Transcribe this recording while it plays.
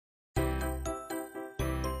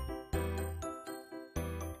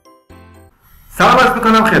سلام عرض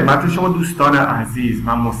میکنم خدمت شما دوستان عزیز.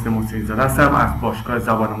 من حسین زاده هستم از باشگاه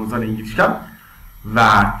زبان آموزان انگلیسی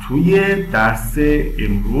و توی درس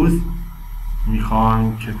امروز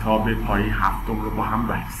میخوایم کتاب پایه هفتم رو با هم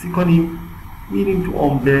بررسی کنیم. میریم تو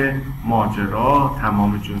عمق ماجرا،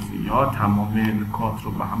 تمام جزئیات، تمام نکات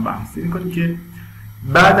رو با هم بررسی میکنیم که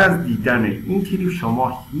بعد از دیدن این کلیپ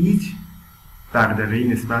شما هیچ دغدغه‌ای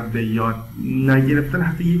نسبت به یاد نگرفتن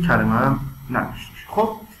حتی یک کلمه هم نداشته باشید.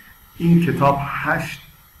 خب این کتاب 8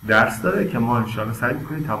 درس داره که ما انشاءالله سعی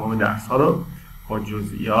میکنیم تمام درس ها رو با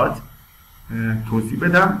جزئیات توضیح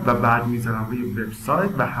بدم و بعد میذارم روی وبسایت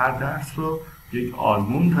و هر درس رو یک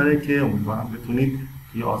آزمون داره که امیدوارم بتونید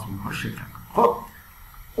توی آزمون ها شرکت کنید. خب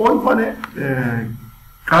عنوان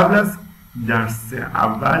قبل از درس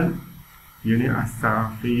اول، یعنی از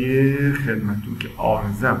صفحه خدمتتون که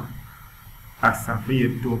آرزم، از صفحه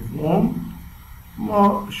دوم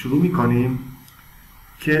ما شروع میکنیم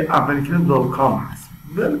که اولی کلمه ولکام هست.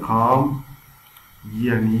 ولکام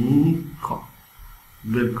یعنی خب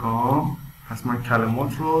ولکام. پس من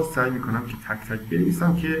کلمات رو سعی میکنم که تک تک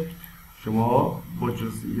بنویسم که شما با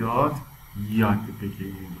جزئیات یاد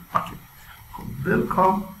بگیرید. اوکی. خب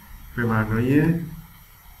ولکام به معنای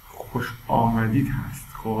خوش آمدید هست.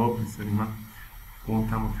 خب بذارید من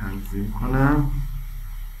فونتم رو تنظیم کنم.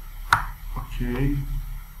 اوکی.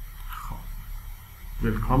 خب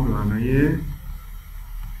ولکام به معنای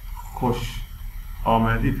خوش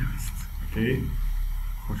آمدید هست. اوکی.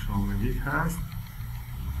 خوش آمدید هست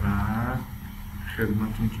و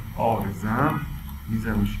خدمتون که آرزم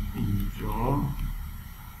میزمش اینجا.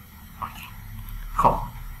 اوکی. خب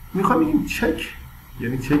میخوام بگیم چک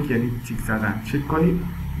یعنی تیک زدن. چک کنید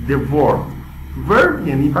the word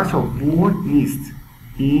یعنی بچه word نیست.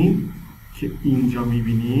 این که اینجا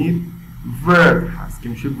میبینید word هست که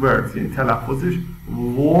میشه words، یعنی تلفظش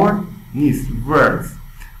word نیست، words.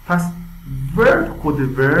 پس word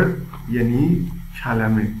خود word یعنی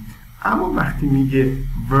کلمه، اما وقتی میگه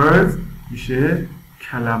words میشه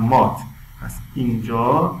کلمات. پس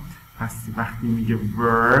اینجا وقتی میگه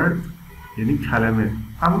word یعنی کلمه،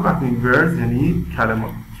 اما وقتی میگه words یعنی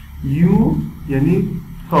کلمات. you یعنی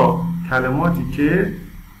تو، کلماتی که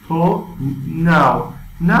تو now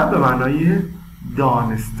به معنای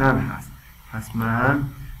دانستن هست. پس من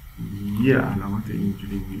یه علامت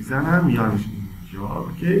اینجوری میزنم میارمش اینجا.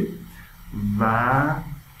 اوکی. و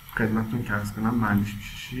خدمتتون که عرض کنم معنیش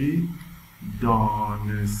میشه چی؟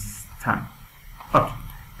 دانستن. اوکی.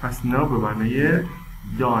 پس now به معنای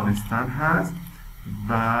دانستن هست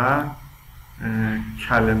و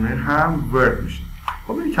کلمه هم word میشه.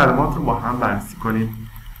 خب این کلمات رو با هم بررسی کنیم.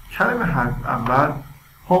 کلمه اول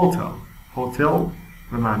هتل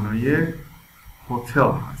به معنای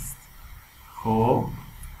هتل هست. خب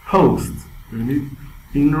هوست، ببینید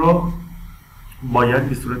این رو باید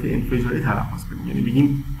به صورت انفجاری تلفظ کنیم، یعنی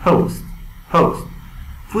بگیم هوست.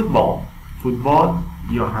 فوتبال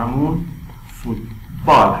یا همون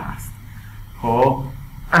فوتبال هست. خب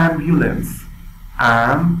امبولانس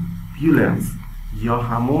یا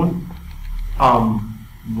همون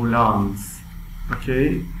آمبولانس.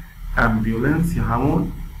 اوکی. امبولانس یا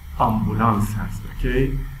همون آمبولانس هست.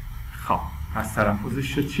 اوکی. خب پس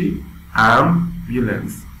تلفظش شد چی؟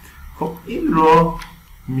 امبولانس. خب این رو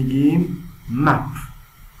میگیم مپ.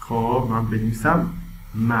 خب من بنویسم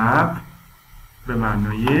مپ به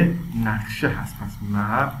معنای نقشه هست. پس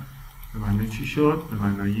مپ به معنای چی شد؟ به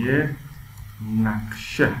معنای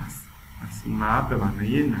نقشه هست. پس مپ به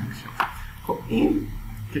معنای نقشه. خب این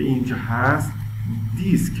که اینجا هست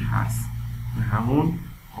دیسک هست، همون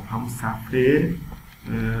صفحه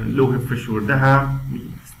لوح فشرده هم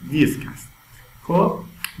دیسک هست. خب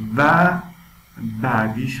و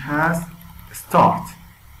بعدیش هست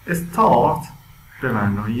استارت به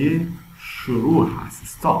معنای شروع هست.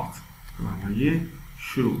 استارت به معنای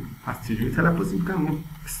شروع. پس چجوری تلفظ میکنم؟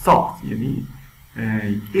 استارت یعنی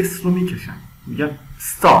اس رو میکشن، میگن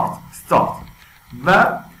استارت. و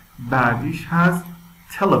بعدیش هست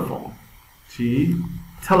تلفن. چی؟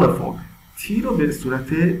 تلفن. تی رو به صورت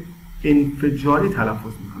انفجاری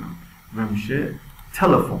تلفظ میکنم و میشه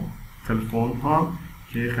تلفن ها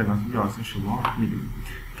که خدمتتون یارسه شما میدونید.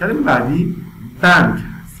 کلمه بعدی بانک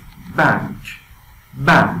هست.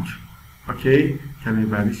 بانک. اوکی. کلمه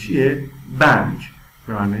بعدی چیه؟ بانک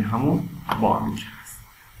به معنی همون بانک هست.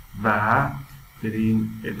 و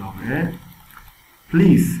بریم ادامه.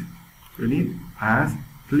 پلیس. ببینید پس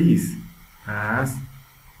پلیس هست،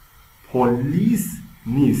 پلیس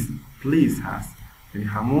نیست، پلیس هست یعنی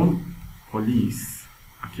همون پلیس.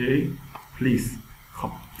 اوکی. پلیس.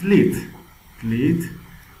 خب دلیت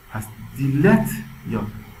پس دیلت یا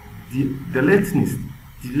دلت نیست،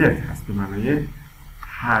 دیلت هست به معنای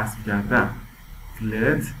حذف کردن.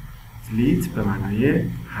 delete به معنای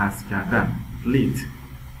حذف کردن. delete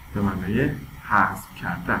به معنای حذف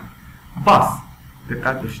کردن. باس،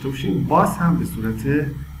 دقت داشته باشیم باس هم به صورت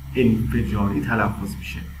انفجاری تلفظ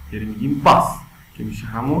میشه، یعنی میگیم باس که میشه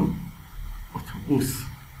همون اتوبوس.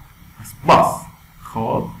 پس باس.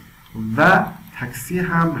 خب و تاکسی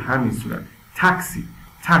هم به همین صورت. تاکسی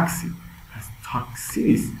پس تاکسی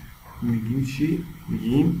نیست، میگیم چی؟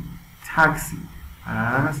 میگیم تاکسی.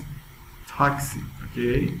 پس تاکسی.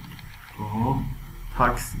 اوکی. خب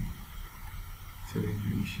تاکسی چرا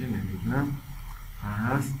اینجوری میشه نمیدونم.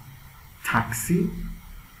 پس تاکسی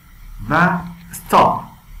و استاپ.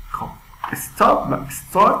 خب استاپ و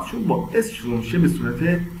استارت چون با اس شروع میشه به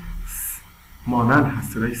صورت مانند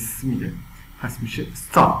هست، صدای س میده، پس میشه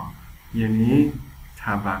استاپ یعنی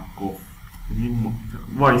توقف، یعنی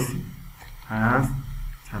وایسی. پس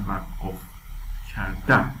توقف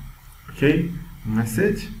کردن. اوکی.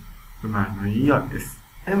 مسیج به معنای یا اس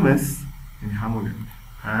ام اس یعنی همونه.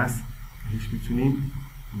 پس هیچ میتونیم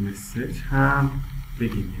مسیج هم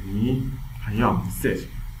بگیم یعنی پیام. مسیج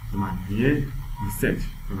به معنای مسیج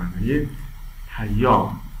به معنای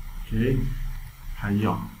پیام. اوکی.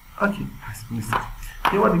 پیام. اوکی. پس مسیج.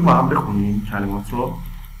 یه بار دیگه با هم بخونیم کلمات رو.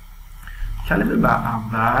 کلمه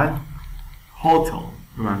اول هتل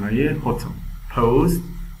به معنای هتل. پست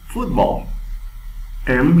فوتبال.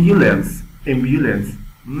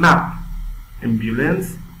 ambulance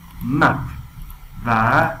map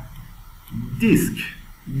و دیسک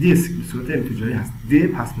به صورت انفجاری هست.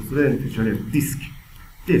 پس به صورت انفجاری دیسک.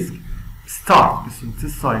 start به صورت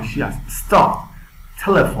سایشی هست. start.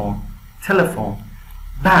 تلفن.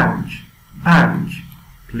 bank.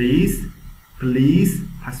 please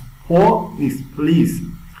پس پو نیست. please.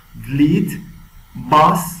 delete.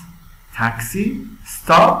 bus. taxi.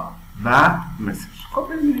 stop و message. خب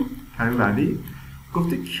ببینیم کلمه بعدی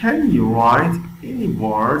گفته can you write any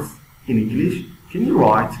words in English. can you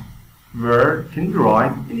write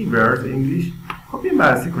any words in English. خب بیایم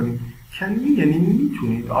بررسی کنیم. can you یعنی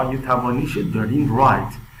میتونید، آیا توانیش دارین.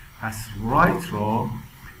 write پس write رو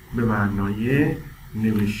به معنای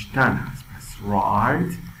نوشتن هست. پس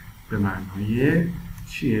write به معنای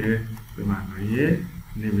چیه؟ به معنای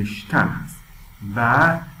نوشتن هست.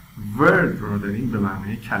 و word رو داریم به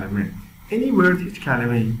معنای کلمه. any word هیچ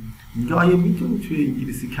کلمه ای. میگه آیا میتونید توی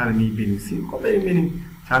انگلیسی کلمه ای بنویسیم؟ خب بریم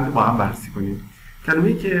چند تا با هم بررسی کنیم. کلمه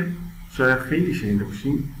ای که شاید خیلی شنیده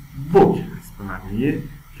باشیم book هست به معنای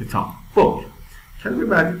کتاب. book. کلمه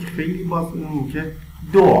بعدی که خیلی باز که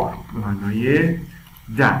door به معنای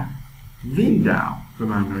در. window به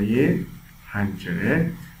معنای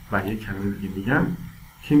پنجره. و یک کلمه دیگه میگم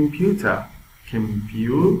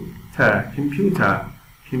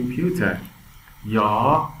computer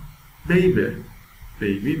یا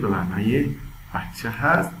بیبی به معنای بچه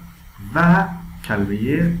هست. و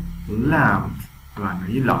کلمه lamp به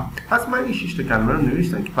معنای لامپ. پس من این 6 تا کلمه رو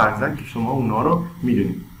نوشتم که فرضاً که شما اونا رو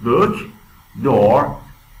میدونید. book, door,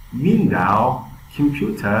 window,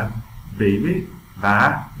 computer, baby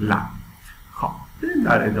و lamp. خب بریم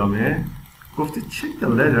در ادامه. گفته check the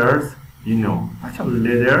letters you know. بچه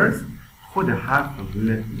letters خود حرف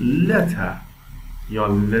letter یا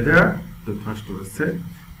letter دوتاش درسته.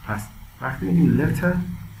 پس وقتی میگیم letter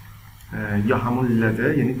یا همون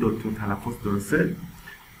letter یعنی دوتا تلفظ درسته،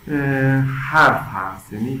 حرف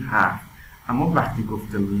هست یعنی حرف. اما وقتی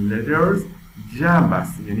گفتم letters جمع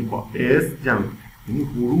بسته یعنی با اس جمع یعنی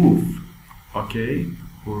حروف. اوکی.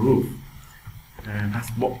 حروف.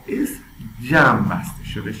 پس با اس جمع بسته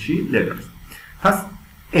شده چی؟ letters. پس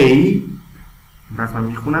A پس من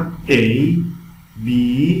میخونم A B.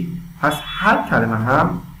 پس هر کلمه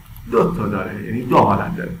هم دو تا داره یعنی دو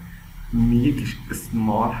حالت داره. یکیش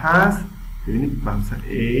اسمال هست، ببینید مثلا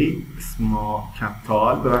A اسمال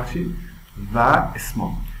کپیتال ببخشید و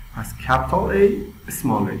اسمال. پس کپیتال A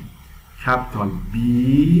اسمال A. کپیتال B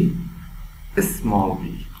اسمال B.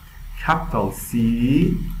 کپیتال C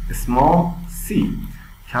اسمال C.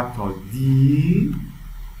 کپیتال D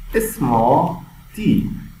اسمال D.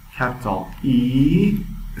 کپیتال E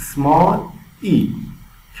اسمال E.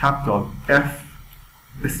 capital F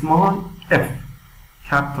small f.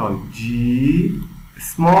 capital G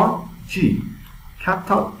small g.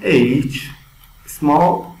 capital H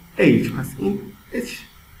small h. پس این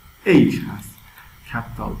H هست.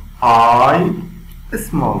 capital I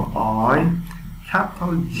small I.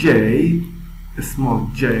 capital J small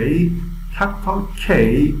j. capital K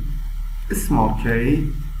small k.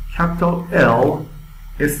 capital L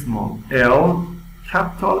small l.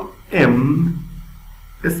 capital M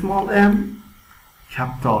small m.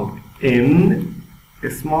 capital N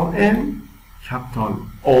small n. capital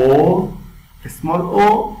O small o.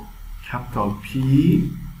 capital P,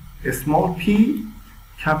 small p,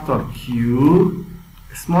 capital Q,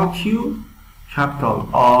 small q, capital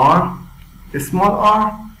R, small r,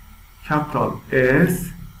 capital S,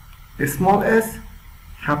 small s,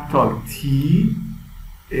 capital T,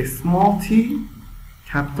 small t,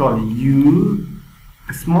 capital U,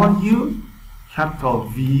 small u, capital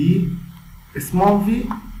V, small v,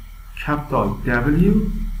 capital W,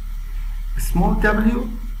 small w,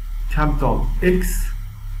 capital X,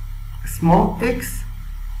 small x,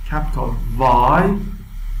 capital Y,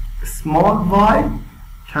 small y,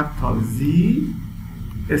 capital Z,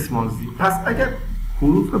 small z. پس اگر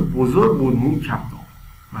حروف بزرگ بود میگیم کپیتال،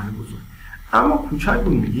 معنی بزرگ، اما کوچک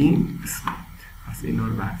بود میگیم اسمال. پس اینا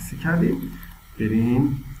رو بررسی کردیم.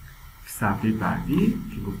 بریم صفحه بعدی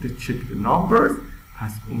که گفته check the numbers.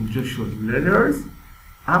 پس اونجا شد letters،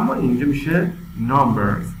 اما اینجا میشه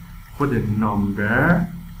numbers. خود number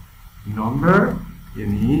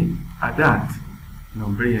یعنی عدد،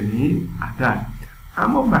 number یعنی عدد،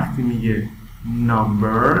 اما وقتی میگه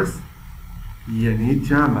numbers یعنی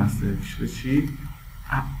جمع بسته شده چی؟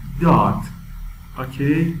 اعداد.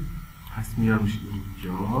 اوکی، پس میام میشه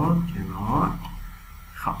اینجا کنار.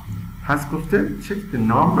 خب پس گفته check the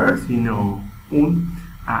numbers، اون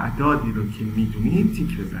اعدادی رو که میدونید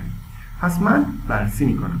تیک بزنید. پس من بررسی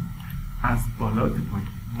میکنم از بالا تا پایین.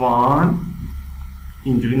 1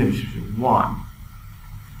 اینجوری نمیشه،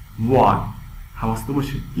 1 حواستون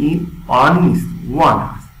باشه این آن نیست، 1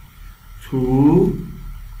 هست. 2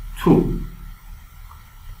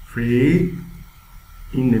 3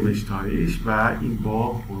 این نوشتاریش و این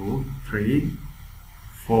با حروف 3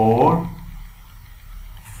 4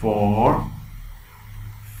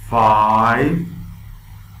 5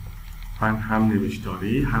 من هم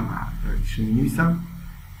نوشتاری هم اعدادیش رو می‌نویسم.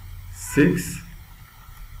 6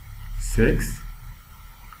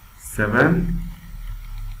 7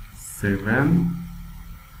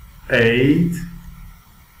 8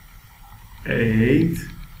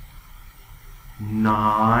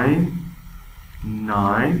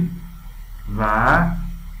 9 و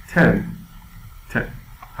 10.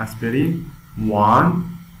 پس بریم 1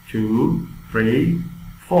 2 3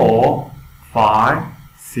 4 5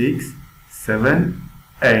 6 7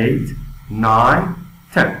 8 9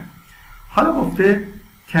 10. حالا گفته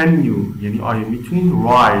can you یعنی آیا میتونین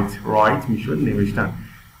write میشد نوشتن،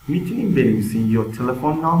 میتونین بنویسین یا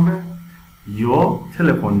تلفن نامبر یا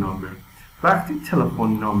تلفن نامبر. وقتی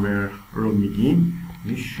تلفن نامبر رو میگیم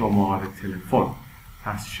یعنی شماره تلفن،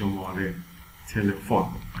 پس شماره تلفن.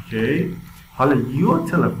 اوکی، حالا یا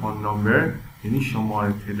تلفن نامبر یعنی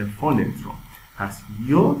شماره تلفنت رو، پس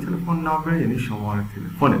یا تلفن نامبر یعنی شماره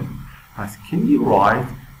تلفنت. پس can you write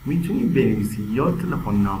میتونین بنویسین یا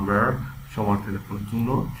تلفن نامبر شماره تلفنتون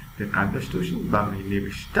رو دقت داشته باشین برای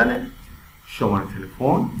نوشتن شماره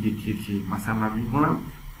تلفن یکی. مثلا من میکنم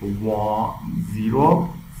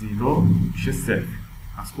 0 میشه 0.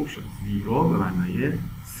 پس خوب شد 0 به معنای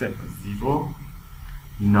 0. 0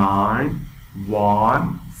 9 1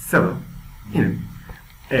 7 اینه.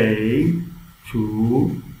 8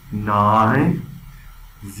 2 9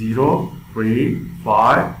 0 3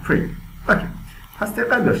 5 3. اوکی، پس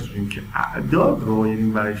دقت داشته باشیم که اعداد رو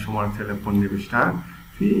یعنی برای شماره تلفن نوشتن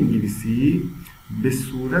توی انگلیسی به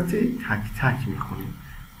صورت تک تک میخونیم.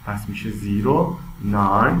 پس میشه 0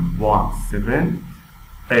 9 1 7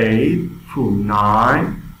 8 2 9 1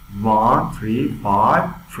 3 5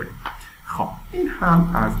 3. خب این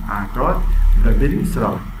هم از اعداد و بریم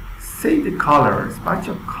سراغ say the colors.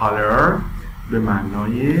 بچه color به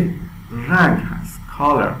معنای رنگ هست.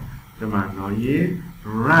 color به معنای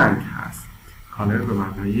رنگ هست. color به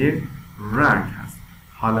معنای رنگ هست.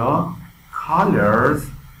 حالا colors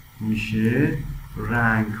میشه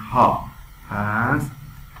رنگ ها.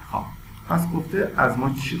 پس گفته از ما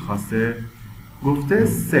چی خواسته؟ گفته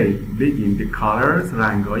say بگیم the colors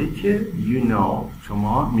رنگایی که you know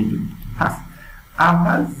شما میدونید. پس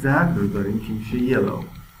اول زرد رو داریم که میشه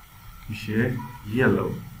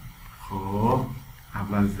yellow. خب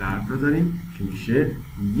اول زرد رو داریم که میشه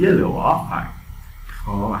yellow. آفرین.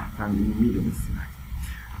 خب حتما اینو میدونستیم.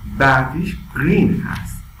 بعدیش green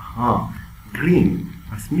هست. green.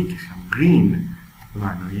 پس میکشم green به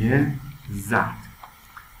معنای زرد.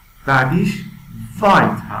 بعدیش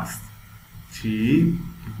white هست. چی؟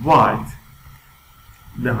 white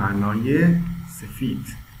به معنای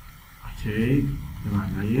سفید. اوکی، به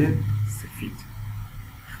معنای سفید.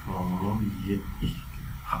 خب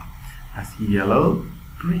پس yellow,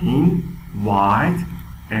 green, white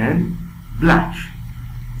and black.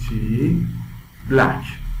 چی؟ black.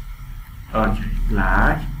 اوکی،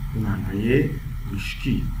 black به معنای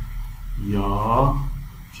مشکی یا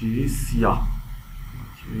چی؟ سیاه.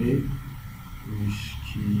 اوکی.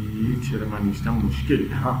 مشکی، چرا من نوشتم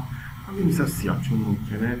مشکلی ها، من بنویسم سیاه چون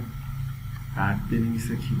ممکنه بعد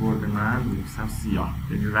بنویسه کیبورد من بنویسم سیاه،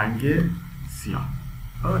 یعنی رنگ سیاه.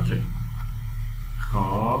 اوکی.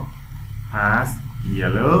 خب پس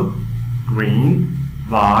yellow، green،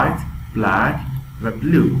 white، black و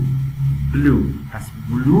blue. blue پس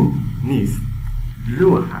blue نیست،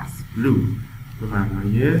 blue هست. blue به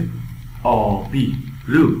معنای آبی.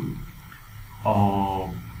 blue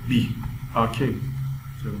آبی. اوکی.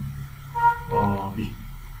 آبی.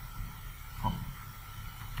 خب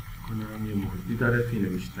کنم یه موردی داره توی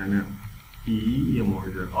نوشتن ای، یه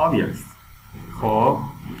مورد داره آبی است. خب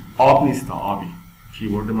آب نیست، آبی.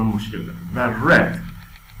 کیبورد من مشکل داره. و red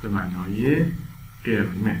به معنای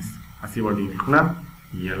قرمز. پس یه بار دیگه میخونم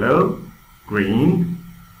yellow، green،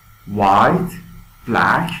 white،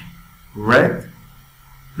 black، red،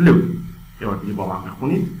 blue. یه بار دیگه با من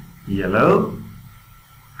بخونید yellow،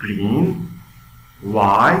 green،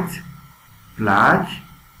 white، black،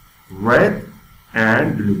 red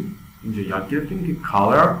and blue. اینجا یاد گرفتیم که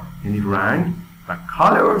color یعنی رنگ و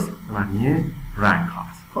colors به معنی رنگ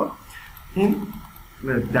هاست. خب این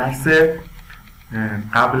درس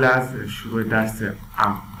قبل از شروع درس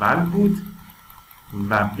اول بود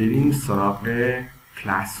و بریم سراغ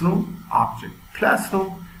classroom object. classroom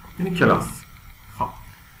یعنی کلاس. خب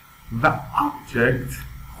و object،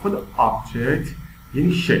 خود object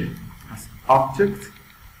یعنی شی. پس object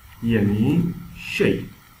یعنی شی.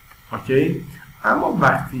 اوکی. اما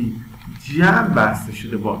وقتی جمع بسته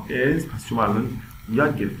شده با اس، پس شما الان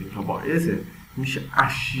یاد گرفتیم که با اس میشه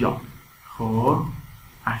اشیا. خب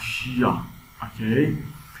اشیا. اوکی.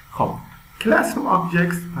 خب classroom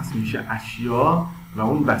objects پس میشه اشیا و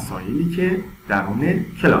اون وسایلی که درون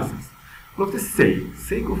کلاس است. گفته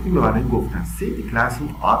say گفتیم به معنی گفتن. say the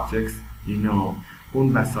classroom objects you know،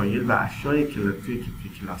 اون وسایل و اشیایی که توی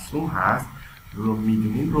کلاسروم هست رو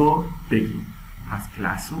میدونین رو بگیم. پس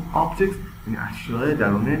classroom objects یعنی اشیای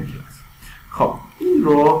درون کلاس. خب این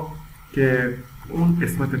رو که اون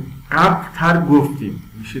قسمت قبل تر گفتیم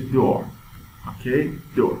میشه دور. اوکی.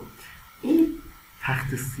 دور. این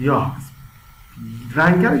تخت سیاه است.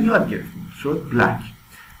 رنگ رو یاد گرفتیم شد بلک.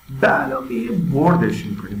 به علاوه بوردش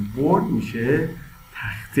میکنیم. بورد میشه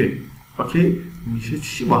تخته. اوکی. میشه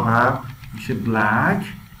چی با هم؟ میشه بلک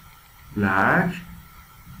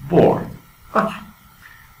بورد. اوکی.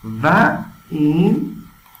 و این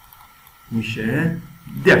میشه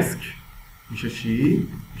دسک. میشه چی؟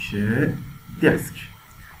 میشه دسک.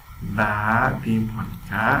 و بیم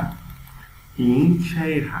پایین‌تر این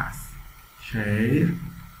چیر هست. چیر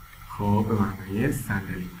خب به معنای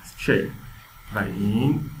صندلی هست. چیر. و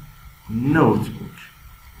این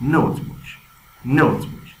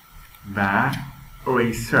نوتبوک و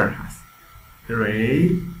اریسر هست.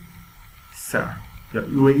 اریسر یا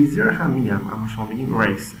اریزر هم میگم اما شما بگیم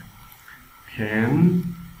اریسر. پن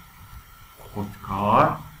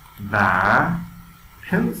خودکار و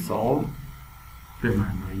پنسل به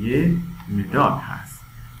معنای مداد هست.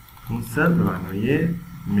 پنسل به معنای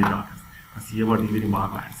مداد هست. پس یه بار دیگه بریم با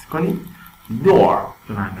هم بررسی کنیم. دور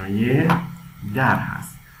به معنای در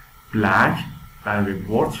هست. بلک برای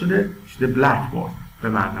بورد شده بلک بورد به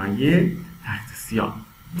معنای تخت سیاه.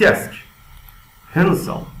 دسک،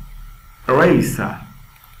 پنسل، اریسر،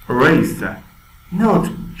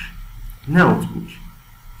 نوتبوک،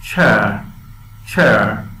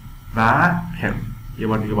 چر و پن. یه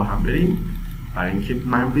بار دیگه با هم بریم برای اینکه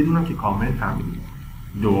من بدونم که کامل فهمیدیم.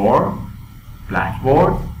 دور،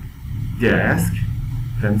 بلکبورد، دسک،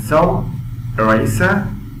 پنسل، اریسر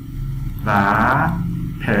و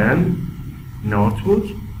پن،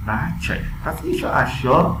 نوتبوک و چر. پس این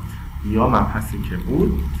اشیا یا مبحثی که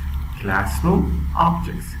بود classroom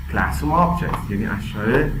objects یعنی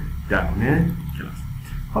اشیاء درون کلاس.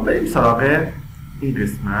 خب بریم سراغ این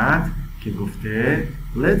قسمت که گفته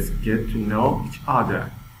let's get to know each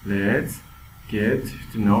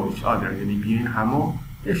other یعنی بیاین همو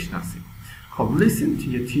بشناسیم. خب listen to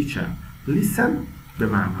your teacher. listen به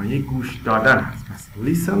معنای گوش دادن هست. پس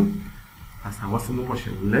listen پس حواستون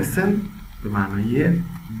باشه listen به معنای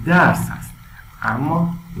درس هست،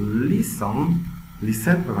 اما listen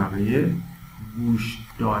به معنای گوش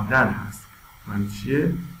دادن هست. معنی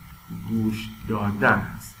چیه؟ گوش دادن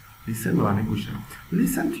هست. listen به معنای گوش دادن.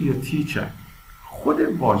 listen to your teacher. خود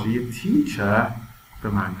واژه teacher به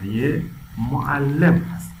معنای معلم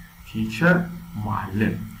هست. teacher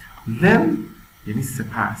معلم. then یعنی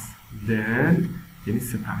سپس.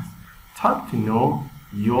 talk to know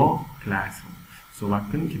your classroom.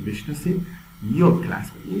 صحبت کنید که بشناسید your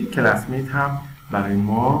classroom. این کلاسمیت هم برای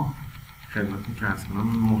ما خدمتتون که از کنم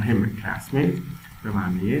مهمه. کلاسمیت به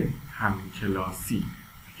معنی همکلاسی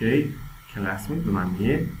اوکی، کلاسمیت به معنی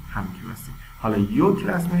همکلاسی. حالا یور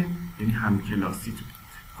کلاسمیت یعنی همکلاسی تو.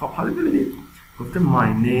 خب حالا ببینید گفته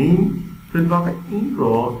my name، به واقع این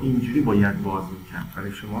رو اینجوری باید باز می‌کرد.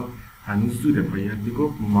 برای شما هنوز زوده، باید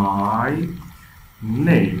بگو my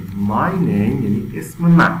name یعنی اسم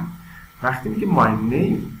من. وقتی میگه my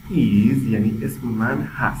name is یعنی اسم من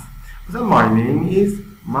هست. مثلا my name is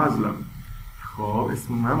Muslim، خب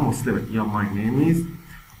اسم من مسلمه. یا my name is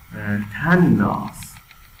تناس.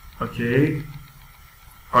 اوکی.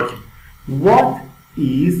 What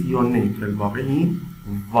is your name؟ در واقع این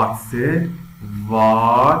what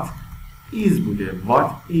is بوده.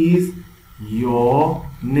 What is your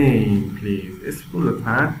name please؟ اسم تو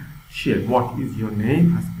لطفاً چیه؟ What is your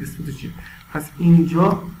name؟ پس اسم تو چیه؟ پس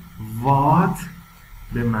اینجا what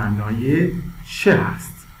به معنای چه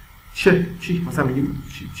هست؟ چی؟ مثلا میگیم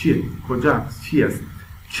چیه؟ کجا هست؟ چی هست؟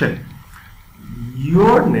 چه؟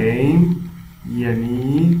 Your name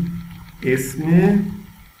یعنی اسم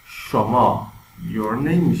شما. Your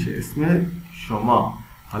name میشه اسم شما.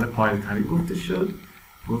 حالا پایین‌تری گفته شد،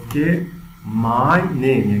 گفت که my name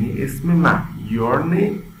یعنی اسم من. Your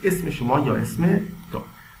name اسم شما یا اسم تو.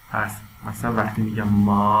 پس مثلا وقتی میگم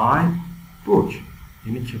my book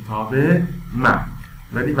یعنی کتاب من،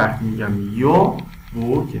 ولی وقتی میگم your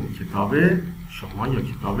book یعنی کتاب شما یا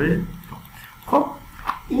کتاب تو. خب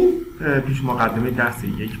این پیش مقدمه درس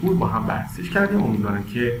 1 بود، با هم بحثش کردیم. امیدوارم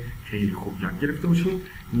که خیلی خوب یاد گرفته باشید.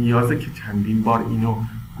 نیازه که چندین بار اینو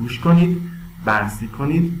گوش کنید، بررسی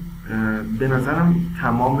کنید. به نظرم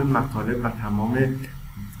تمام مطالب و تمام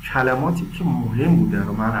کلماتی که مهم بوده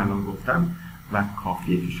رو من الان گفتم و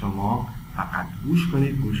کافیه که شما فقط گوش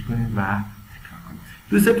کنید و تکرار کنید.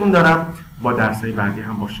 دوستتون دارم. با درس‌های بعدی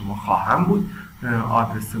هم با شما خواهم بود.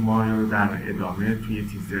 آدرس ما رو در ادامه توی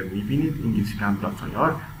تیزر میبینید.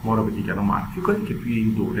 englishcamp.ir. ما رو به دیگران معرفی کنید که توی این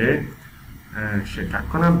دوره شرکت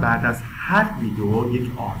کنم. بعد از هر ویدیو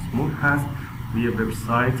یک آزمون هست روی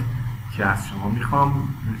وبسایت که از شما میخوام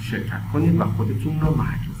شرکت کنید و خودتون رو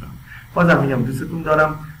محک بزنید. بازم میگم دوستتون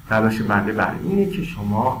دارم. تلاش بعدی بر اینه که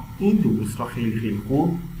شما این دروس را خیلی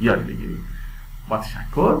خوب یاد بگیرید. با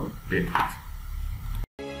تشکر. بدرود.